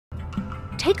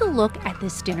Take a look at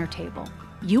this dinner table.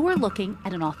 You are looking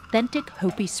at an authentic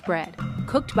Hopi spread,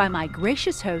 cooked by my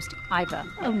gracious host, Iva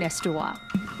Onestawa.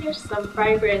 Here's some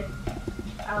fried bread.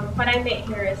 What I made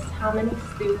here is hominy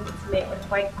stew. It's made with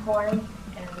white corn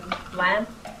and lamb.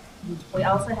 We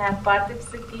also have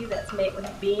suki that's made with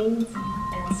beans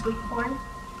and sweet corn.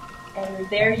 And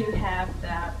there you have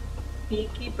the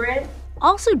Piki Bread.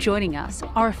 Also joining us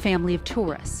are a family of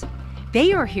tourists.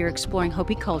 They are here exploring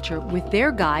Hopi culture with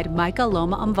their guide, Micah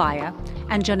Loma Amvaya,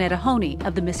 and Jonetta Honey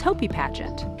of the Miss Hopi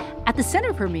pageant. At the center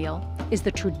of her meal is the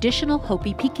traditional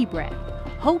Hopi Piki Bread.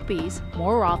 Hopis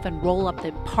more often roll up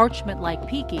the parchment-like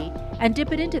piki and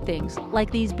dip it into things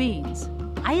like these beans.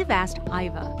 I have asked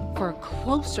Iva for a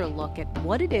closer look at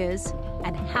what it is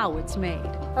and how it's made.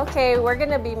 Okay, we're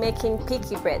going to be making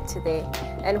Piki Bread today.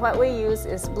 And what we use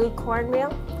is blue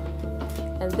cornmeal.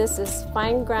 And this is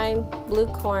fine grind blue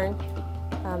corn.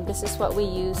 This is what we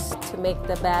use to make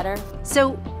the batter.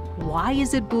 So why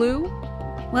is it blue?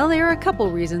 Well, there are a couple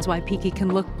reasons why Piki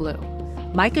can look blue.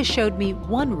 Micah showed me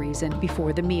one reason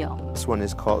before the meal. This one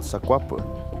is called sakwapu.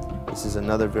 This is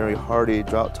another very hardy,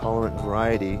 drought-tolerant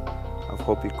variety of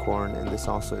Hopi corn, and this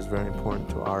also is very important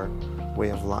to our way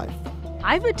of life.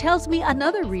 Iva tells me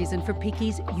another reason for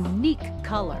Piki's unique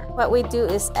color. What we do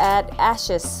is add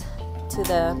ashes to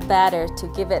the batter to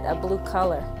give it a blue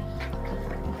color.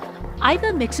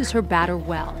 Iva mixes her batter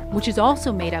well, which is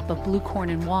also made up of blue corn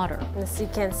and water. As you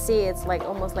can see, it's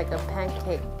almost like a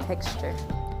pancake texture.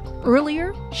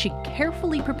 Earlier, she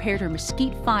carefully prepared her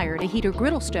mesquite fire to heat her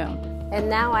griddle stone. And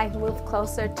now I move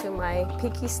closer to my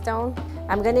Piki stone.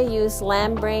 I'm going to use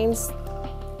lamb brains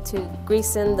to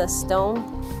grease in the stone.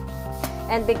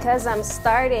 And because I'm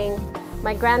starting,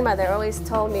 my grandmother always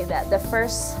told me that the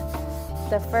first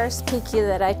Piki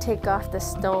that I take off the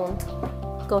stone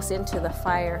goes into the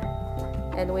fire.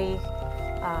 And we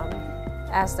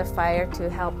ask the fire to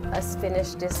help us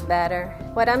finish this batter.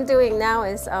 What I'm doing now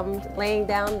is I'm laying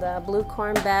down the blue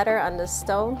corn batter on the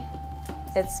stone.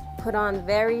 It's put on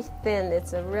very thin.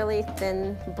 It's a really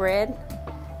thin bread.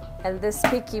 And this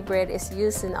Piki bread is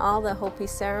used in all the Hopi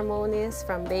ceremonies,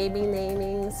 from baby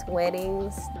namings,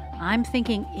 weddings. I'm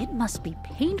thinking it must be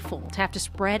painful to have to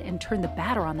spread and turn the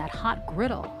batter on that hot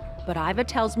griddle. But Iva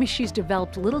tells me she's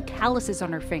developed little calluses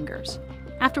on her fingers.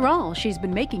 After all, she's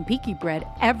been making Piki bread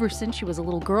ever since she was a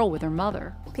little girl with her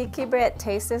mother. Piki bread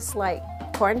tastes like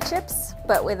corn chips,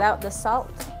 but without the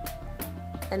salt.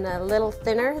 And a little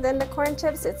thinner than the corn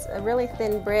chips. It's a really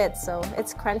thin bread, so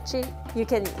it's crunchy. You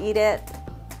can eat it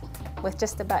with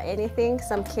just about anything.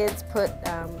 Some kids put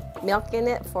milk in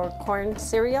it for corn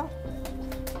cereal.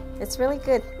 It's really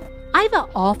good. Iva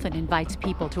often invites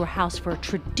people to her house for a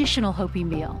traditional Hopi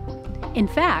meal. In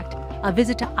fact, a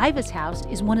visit to Iva's house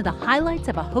is one of the highlights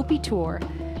of a Hopi tour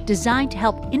designed to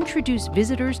help introduce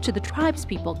visitors to the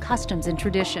tribespeople customs and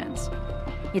traditions.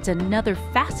 It's another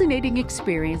fascinating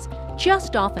experience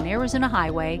just off an Arizona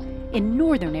highway in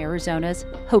northern Arizona's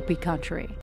Hopi country.